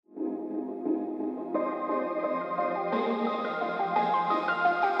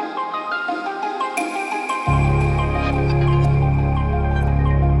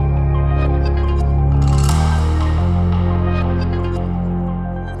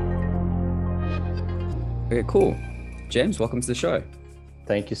Okay, cool. James, welcome to the show.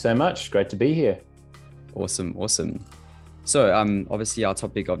 Thank you so much. Great to be here. Awesome, awesome. So, obviously, our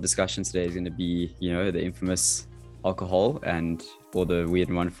topic of discussion today is going to be, the infamous alcohol and all the weird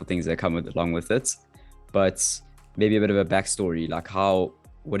and wonderful things that come along with it. But maybe a bit of a backstory, like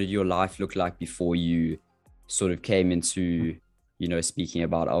what did your life look like before you sort of came into, speaking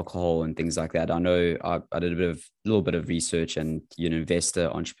about alcohol and things like that? I know I did little bit of research, and you're an investor,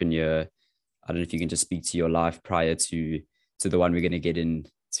 entrepreneur. I don't know if you can just speak to your life prior to the one we're going to get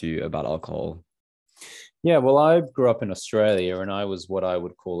into about alcohol. Yeah, well, I grew up in Australia and I was what I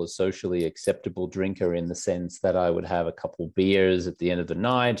would call a socially acceptable drinker in the sense that I would have a couple beers at the end of the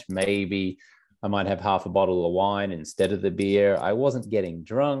night. Maybe I might have half a bottle of wine instead of the beer. I wasn't getting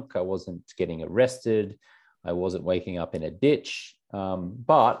drunk. I wasn't getting arrested. I wasn't waking up in a ditch.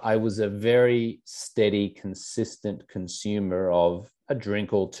 But I was a very steady, consistent consumer of a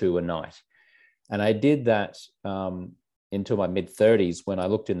drink or two a night. And I did that into my mid 30s when I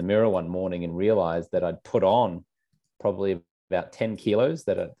looked in the mirror one morning and realized that I'd put on probably about 10 kilos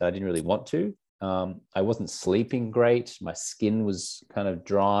that I didn't really want to. I wasn't sleeping great. My skin was kind of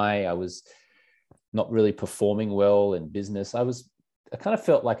dry. I was not really performing well in business. I kind of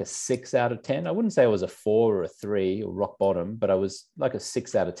felt like a 6 out of 10. I wouldn't say I was a 4 or a 3 or rock bottom, but I was like a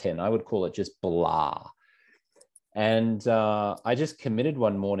 6 out of 10. I would call it just blah. And I just committed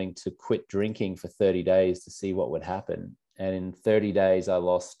one morning to quit drinking for 30 days to see what would happen. And in 30 days, I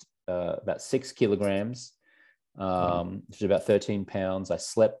lost about 6 kilograms, which is about 13 pounds. I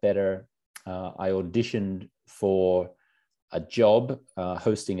slept better. I auditioned for a job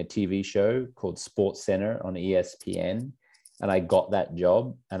hosting a TV show called Sports Center on ESPN. And I got that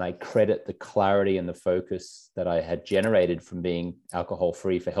job, and I credit the clarity and the focus that I had generated from being alcohol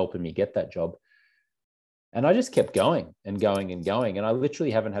free for helping me get that job. And I just kept going and going and going. And I literally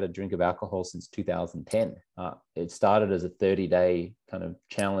haven't had a drink of alcohol since 2010. It started as a 30-day kind of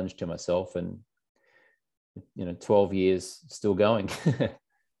challenge to myself, and 12 years still going.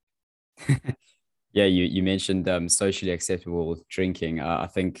 Yeah, you mentioned socially acceptable drinking. I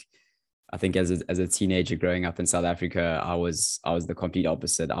think as a teenager growing up in South Africa, I was the complete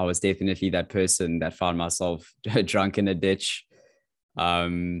opposite. I was definitely that person that found myself drunk in a ditch.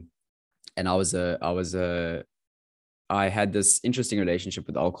 Um, and I had this interesting relationship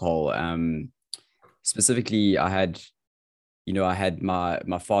with alcohol. Specifically, I had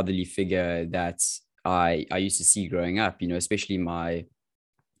my fatherly figure that I used to see growing up, especially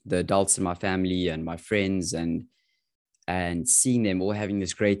the adults in my family and my friends, and seeing them all having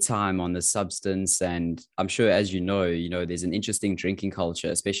this great time on the substance. And I'm sure, as there's an interesting drinking culture,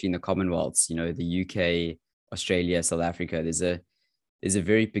 especially in the Commonwealths, the UK, Australia, South Africa. There's a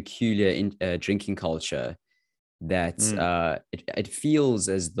very peculiar drinking culture that Mm. it feels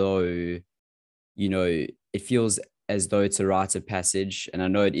as though, it feels as though it's a rite of passage. And I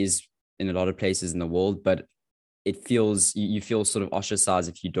know it is in a lot of places in the world, but it feels you feel sort of ostracized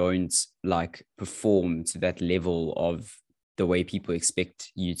if you don't like perform to that level of the way people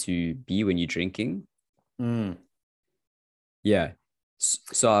expect you to be when you're drinking. Mm. Yeah.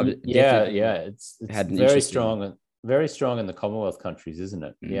 So I've Yeah, definitely yeah. It's had an interesting. very strong in the Commonwealth countries, isn't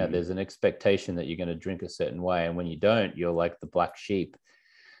it? Yeah, Mm, there's an expectation that you're going to drink a certain way, and when you don't, you're like the black sheep.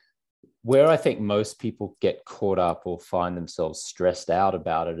 Where I think most people get caught up or find themselves stressed out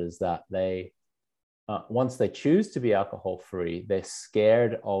about it is that once they choose to be alcohol free, they're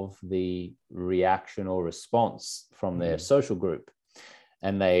scared of the reaction or response from their mm, social group.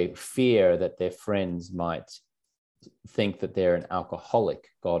 And they fear that their friends might think that they're an alcoholic,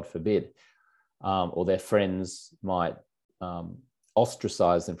 God forbid, or their friends might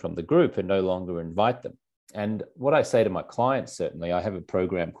ostracize them from the group and no longer invite them. And what I say to my clients, certainly, I have a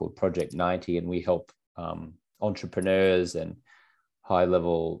program called Project 90, and we help entrepreneurs and high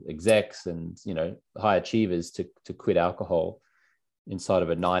level execs and high achievers to quit alcohol inside of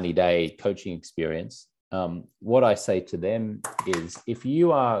a 90-day coaching experience. What I say to them is, if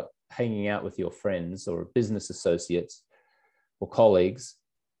you are hanging out with your friends or business associates or colleagues,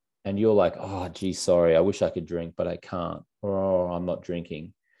 and you're like, oh, gee, sorry, I wish I could drink, but I can't, or oh, I'm not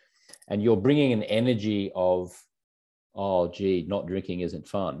drinking, and you're bringing an energy of, oh, gee, not drinking isn't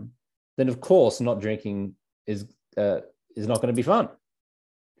fun, then of course not drinking is not going to be fun.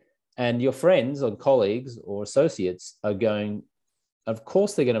 And your friends or colleagues or associates are going, of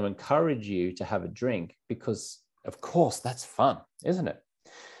course, they're going to encourage you to have a drink because, of course, that's fun, isn't it?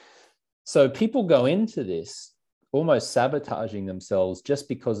 So people go into this almost sabotaging themselves just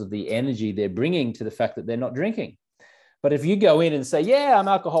because of the energy they're bringing to the fact that they're not drinking. But if you go in and say, yeah, I'm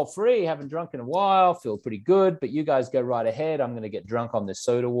alcohol free, haven't drunk in a while, feel pretty good, but you guys go right ahead, I'm going to get drunk on this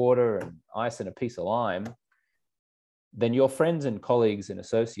soda water and ice and a piece of lime, then your friends and colleagues and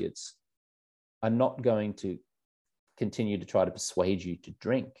associates are not going to continue to try to persuade you to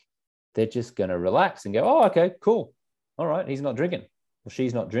drink. They're just going to relax and go, oh, okay, cool. All right, he's not drinking or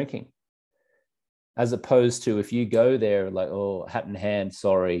she's not drinking. As opposed to if you go there like, oh, hat in hand,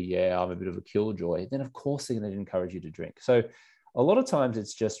 sorry, yeah, I'm a bit of a killjoy, then of course they're going to encourage you to drink. So a lot of times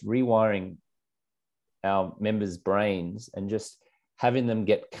it's just rewiring our members' brains and just having them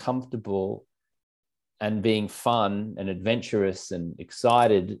get comfortable and being fun and adventurous and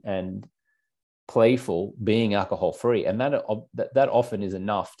excited and playful, being alcohol free. And that often is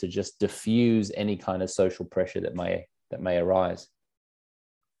enough to just diffuse any kind of social pressure that may arise.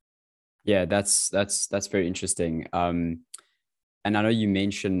 Yeah, that's very interesting. And I know you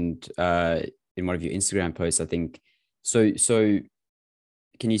mentioned in one of your Instagram posts, I think, so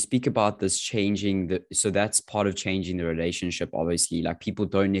can you speak about this changing so that's part of changing the relationship, obviously, like people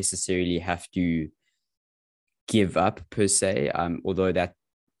don't necessarily have to give up per se, although that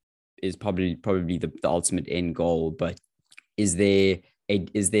is probably the ultimate end goal, but is there a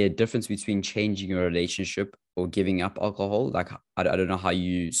difference between changing your relationship or giving up alcohol? Like, I don't know how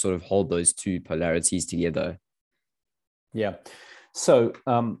you sort of hold those two polarities together. Yeah. So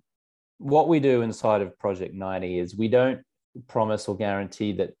what we do inside of Project 90 is we don't promise or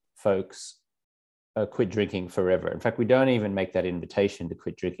guarantee that folks quit drinking forever. In fact, we don't even make that invitation to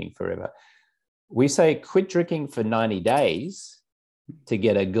quit drinking forever. We say quit drinking for 90 days to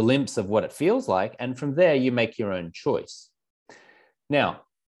get a glimpse of what it feels like. And from there, you make your own choice. Now,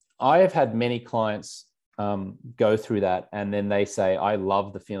 I have had many clients go through that, and then they say, I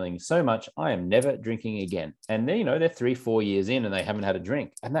love the feeling so much, I am never drinking again. And then, they're 3-4 years in and they haven't had a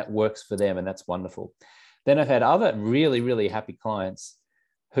drink, and that works for them, and that's wonderful. Then I've had other really, really happy clients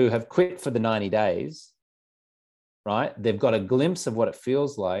who have quit for the 90 days, right? They've got a glimpse of what it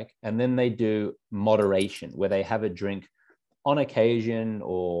feels like, and then they do moderation, where they have a drink on occasion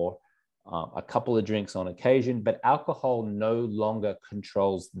or a couple of drinks on occasion, but alcohol no longer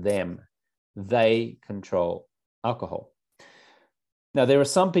controls them. They control alcohol. Now, there are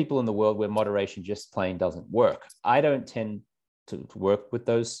some people in the world where moderation just plain doesn't work. I don't tend to work with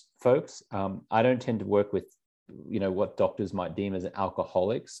those folks. I don't tend to work with, what doctors might deem as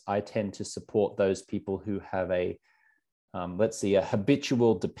alcoholics. I tend to support those people who have a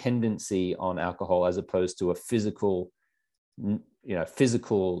habitual dependency on alcohol, as opposed to a physical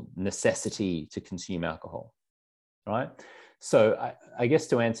necessity to consume alcohol, right? So I guess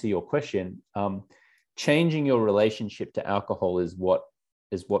to answer your question, changing your relationship to alcohol is what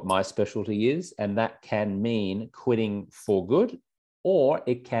my specialty is. And that can mean quitting for good, or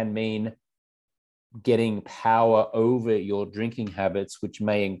it can mean getting power over your drinking habits, which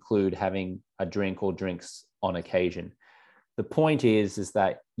may include having a drink or drinks on occasion. The point is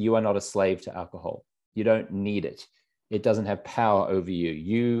that you are not a slave to alcohol. You don't need it. It doesn't have power over you.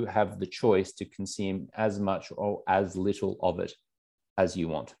 You have the choice to consume as much or as little of it as you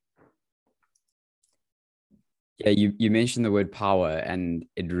want. Yeah, you mentioned the word power, and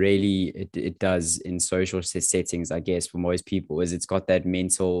it really it does in social settings, I guess, for most people, is it's got that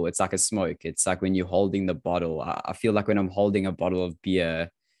mental, it's like a smoke. It's like when you're holding the bottle. I feel like when I'm holding a bottle of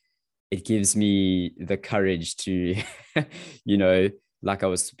beer, it gives me the courage to, like I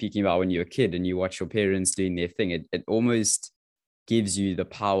was speaking about when you're a kid and you watch your parents doing their thing, it almost gives you the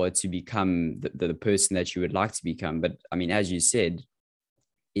power to become the person that you would like to become. But I mean, as you said,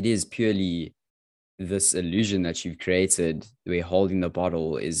 it is purely this illusion that you've created where holding the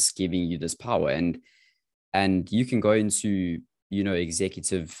bottle is giving you this power. And you can go into,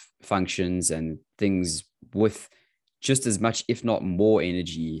 executive functions and things with just as much, if not more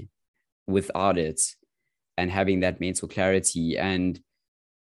energy without it, and having that mental clarity. And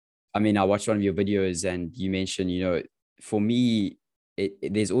I mean, I watched one of your videos and you mentioned, for me,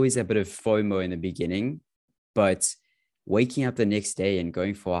 there's always a bit of FOMO in the beginning, but waking up the next day and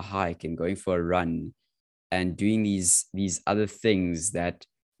going for a hike and going for a run and doing these other things that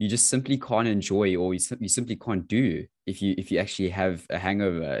you just simply can't enjoy, or you simply can't do if you actually have a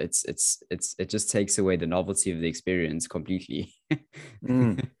hangover, it just takes away the novelty of the experience completely.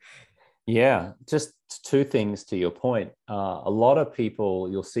 Yeah, just two things to your point. A lot of people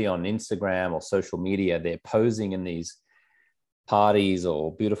you'll see on Instagram or social media, they're posing in these parties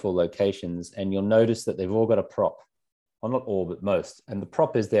or beautiful locations, and you'll notice that they've all got a prop. Well, not all, but most. And the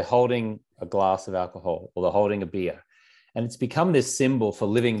prop is they're holding a glass of alcohol or they're holding a beer. And it's become this symbol for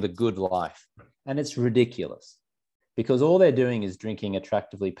living the good life. And it's ridiculous because all they're doing is drinking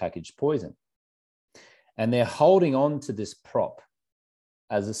attractively packaged poison. And they're holding on to this prop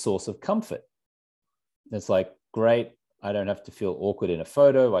as a source of comfort. It's like, great, I don't have to feel awkward in a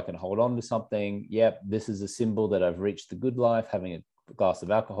photo. I can hold on to something. Yep, this is a symbol that I've reached the good life, having a glass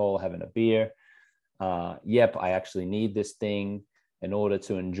of alcohol, having a beer. Yep, I actually need this thing in order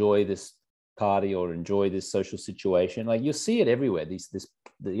to enjoy this party or enjoy this social situation. Like, you'll see it everywhere.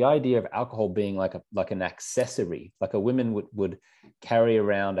 The idea of alcohol being like an accessory, like a woman would carry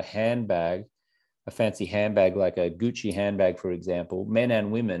around a handbag, a fancy handbag, like a Gucci handbag, for example. Men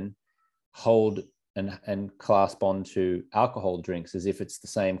and women hold and clasp onto alcohol drinks as if it's the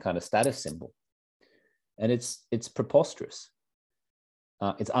same kind of status symbol. And it's preposterous.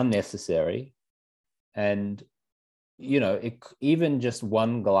 It's unnecessary. And, even just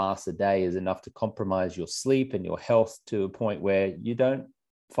one glass a day is enough to compromise your sleep and your health to a point where you don't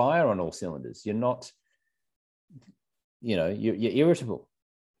fire on all cylinders. You're not, you're irritable.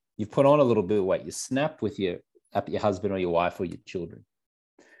 You've put on a little bit of weight. You snap with your husband or your wife or your children.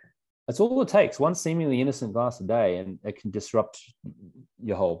 That's all it takes. One seemingly innocent glass a day, and it can disrupt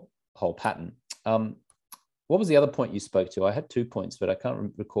your whole pattern. What was the other point you spoke to? I had 2 points, but I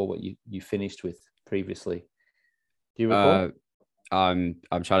can't recall what you finished with previously. Do you recall? I'm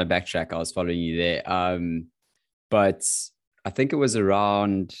trying to backtrack. I was following you there. But I think it was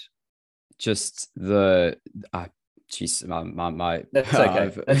around just the geez, my That's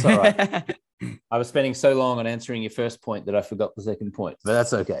okay. That's all right. I was spending so long on answering your first point that I forgot the second point, but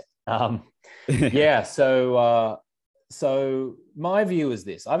that's okay. Yeah. So my view is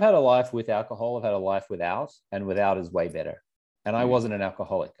this: I've had a life with alcohol. I've had a life without, and without is way better. And I wasn't an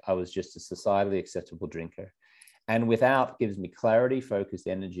alcoholic. I was just a societally acceptable drinker. And without gives me clarity, focused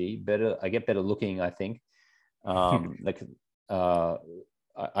energy, better. I get better looking, I think. Here's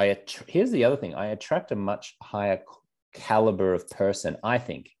the other thing: I attract a much higher caliber of person, I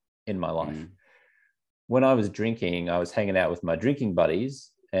think, in my life. When I was drinking, I was hanging out with my drinking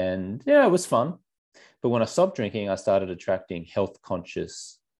buddies, and yeah, it was fun. But when I stopped drinking, I started attracting health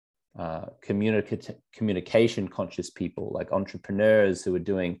conscious, communication conscious people, like entrepreneurs who were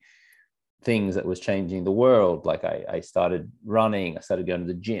doing things that was changing the world. Like I started running, I started going to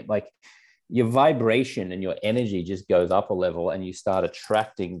the gym. Like, your vibration and your energy just goes up a level, and you start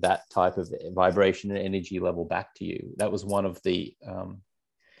attracting that type of vibration and energy level back to you. That was one of the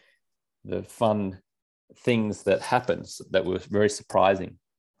fun things that happens that was very surprising.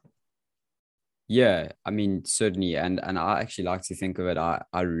 Yeah, I mean, certainly. And I actually like to think of it.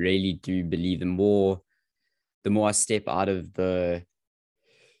 I really do believe the more I step out of the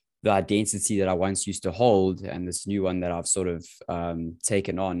identity that I once used to hold, and this new one that I've sort of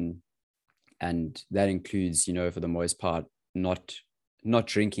taken on, and that includes, for the most part, not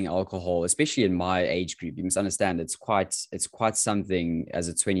drinking alcohol, especially in my age group. You must understand, it's quite something as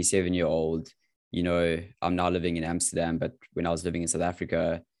a 27-year-old. I'm now living in Amsterdam, but when I was living in South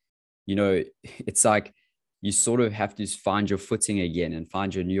Africa, it's like you sort of have to find your footing again and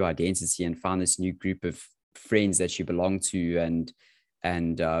find your new identity and find this new group of friends that you belong to.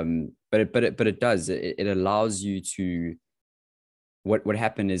 But it does, it allows you to, what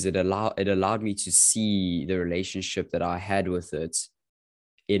happened is it allowed me to see the relationship that I had with it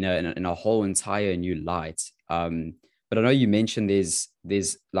in a whole entire new light. But I know you mentioned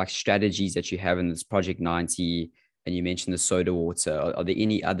there's like strategies that you have in this Project 90, and you mentioned the soda water. Are there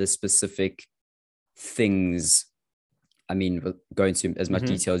any other specific things? I mean, go into as much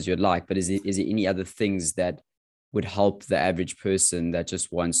detail as you'd like, but is there any other things that would help the average person that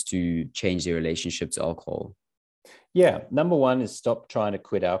just wants to change their relationship to alcohol? Yeah. Number one is stop trying to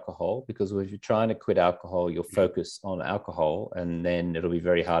quit alcohol, because if you're trying to quit alcohol, you'll focus on alcohol, and then it'll be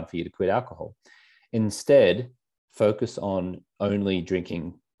very hard for you to quit alcohol. Instead, focus on only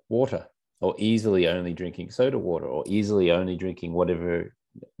drinking water, or easily only drinking soda water, or easily only drinking whatever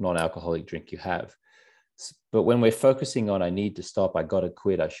non-alcoholic drink you have. But when we're focusing on, I need to stop, I got to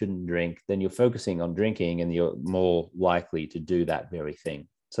quit, I shouldn't drink, then you're focusing on drinking, and you're more likely to do that very thing.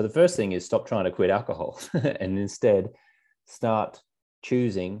 So the first thing is stop trying to quit alcohol and instead start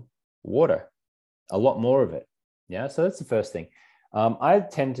choosing water, a lot more of it. Yeah. So that's the first thing.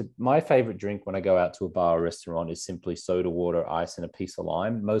 My favorite drink when I go out to a bar or restaurant is simply soda water, ice, and a piece of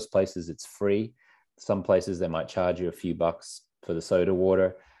lime. Most places it's free. Some places they might charge you a few bucks for the soda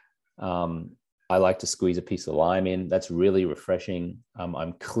water. I like to squeeze a piece of lime in. That's really refreshing.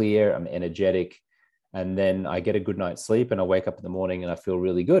 I'm clear, I'm energetic, and then I get a good night's sleep, and I wake up in the morning and I feel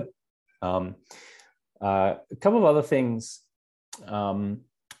really good. A couple of other things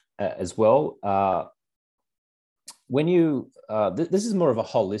as well. When you, this is more of a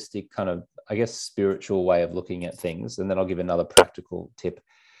holistic kind of, I guess, spiritual way of looking at things. And then I'll give another practical tip.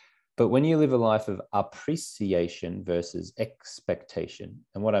 But when you live a life of appreciation versus expectation,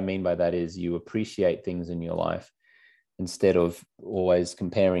 and what I mean by that is you appreciate things in your life instead of always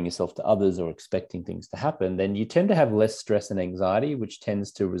comparing yourself to others or expecting things to happen, then you tend to have less stress and anxiety, which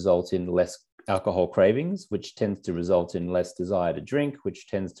tends to result in less alcohol cravings, which tends to result in less desire to drink, which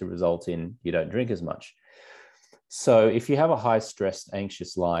tends to result in you don't drink as much. So if you have a high stressed,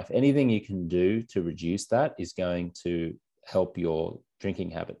 anxious life, anything you can do to reduce that is going to help your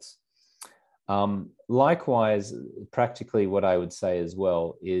drinking habits. Likewise, practically what I would say as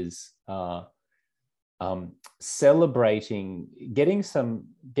well is celebrating, getting some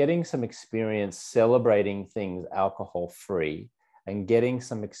experience celebrating things alcohol free, and getting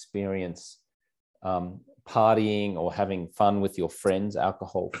some experience partying or having fun with your friends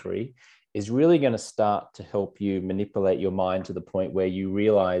alcohol free is really going to start to help you manipulate your mind to the point where you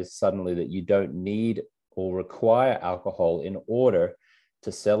realize suddenly that you don't need or require alcohol in order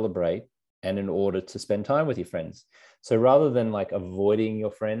to celebrate and in order to spend time with your friends. So rather than like avoiding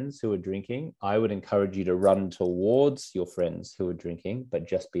your friends who are drinking, I would encourage you to run towards your friends who are drinking, but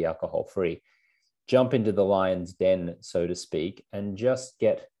just be alcohol free. Jump into the lion's den, so to speak, and just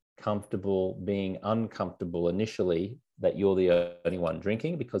get comfortable being uncomfortable initially that you're the only one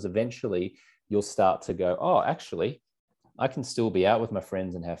drinking, because eventually you'll start to go, oh, actually, I can still be out with my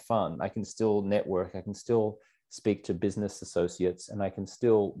friends and have fun. I can still network. I can still speak to business associates, and I can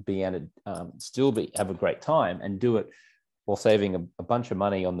still have a great time and do it while saving a bunch of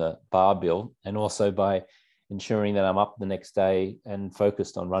money on the bar bill, and also by ensuring that I'm up the next day and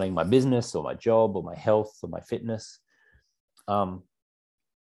focused on running my business or my job or my health or my fitness.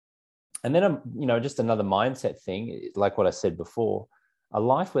 And then, just another mindset thing, like what I said before, a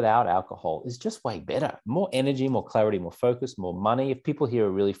life without alcohol is just way better. More energy, more clarity, more focus, more money. If people here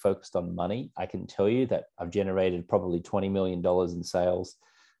are really focused on money, I can tell you that I've generated probably $20 million in sales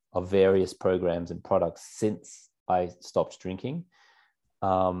of various programs and products since I stopped drinking,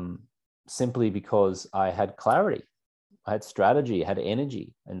 simply because I had clarity, I had strategy, I had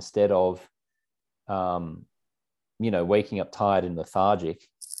energy, instead of, waking up tired and lethargic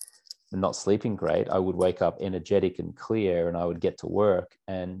and not sleeping great. I would wake up energetic and clear, and I would get to work,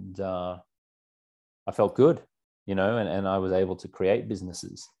 and I felt good, and I was able to create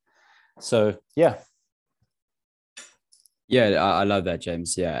businesses. So, yeah. Yeah, I love that,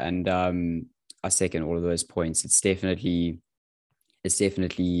 James. Yeah. And I second all of those points. It's definitely,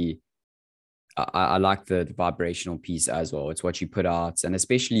 I like the vibrational piece as well. It's what you put out, and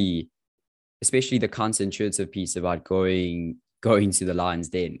especially the counterintuitive piece about going to the lion's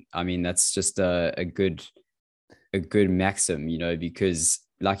den. I mean, that's just a good maxim, because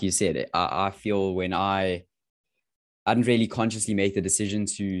like you said, I feel when I didn't really consciously make the decision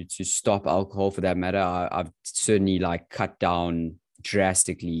to stop alcohol, for that matter, I've certainly like cut down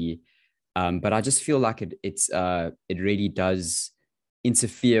drastically. But I just feel like it really does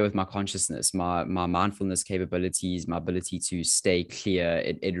interfere with my consciousness, my mindfulness capabilities, my ability to stay clear.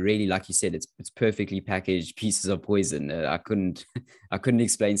 It really, like you said, it's perfectly packaged pieces of poison. I couldn't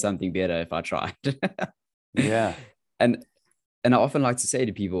explain something better if I tried. Yeah. And I often like to say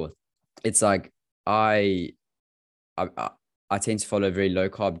to people, it's like I tend to follow a very low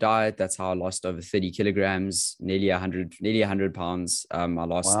carb diet. That's how I lost over 30 kilograms, nearly 100 pounds. I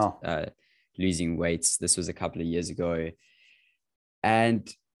lost Wow. Losing weights. This was a couple of years ago. And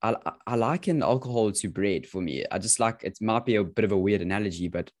I liken alcohol to bread for me. I just like, it might be a bit of a weird analogy,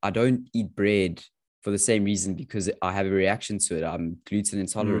 but I don't eat bread for the same reason, because I have a reaction to it. I'm gluten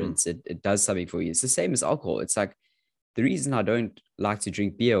intolerant. It does something for you. It's the same as alcohol. It's like, the reason I don't like to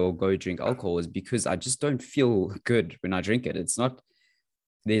drink beer or go drink alcohol is because I just don't feel good when I drink it. It's not,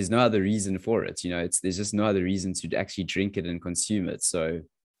 there's no other reason for it. There's just no other reason to actually drink it and consume it. So,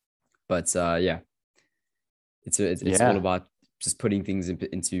 but yeah, it's all about just putting things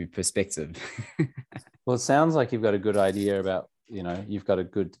into perspective. Well, it sounds like you've got a good idea about, you've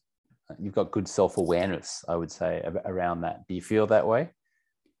got good self-awareness, I would say, around that. Do you feel that way?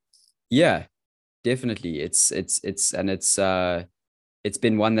 Yeah, definitely. It's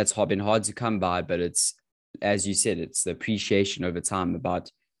been one that's been hard to come by, but it's, as you said, it's the appreciation over time about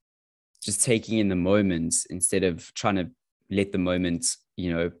just taking in the moment instead of trying to let the moment,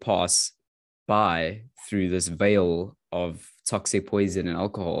 pass by through this veil of toxic poison and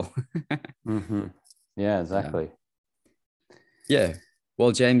alcohol. Mm-hmm. Yeah, exactly. Yeah.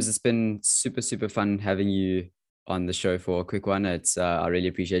 Well, James, it's been super, super fun having you on the show for a quick one. It's I really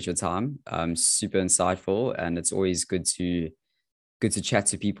appreciate your time. Super insightful, and it's always good to chat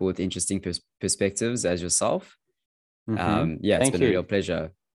to people with interesting perspectives as yourself. Mm-hmm. Yeah, it's Thank been a you. real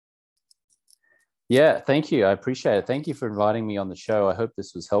pleasure. Yeah, thank you. I appreciate it. Thank you for inviting me on the show. I hope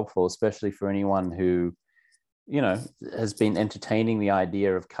this was helpful, especially for anyone who, has been entertaining the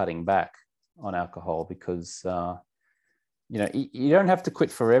idea of cutting back on alcohol, because, you don't have to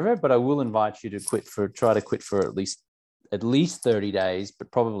quit forever, but I will invite you to try to quit for at least 30 days, but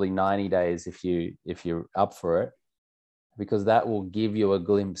probably 90 days if you're up for it, because that will give you a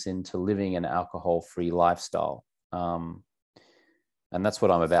glimpse into living an alcohol-free lifestyle. And that's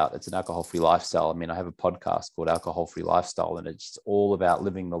what I'm about. It's an alcohol-free lifestyle. I mean, I have a podcast called Alcohol Free Lifestyle, and it's all about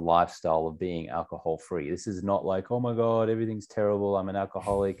living the lifestyle of being alcohol-free. This is not like, oh my God, everything's terrible, I'm an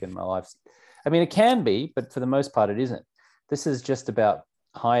alcoholic and my life's... I mean, it can be, but for the most part, it isn't. This is just about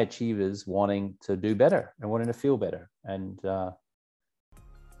high achievers wanting to do better and wanting to feel better. And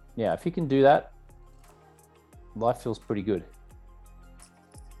if you can do that, life feels pretty good.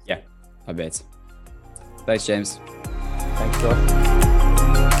 Yeah, I bet. Thanks, James. Thanks, Josh.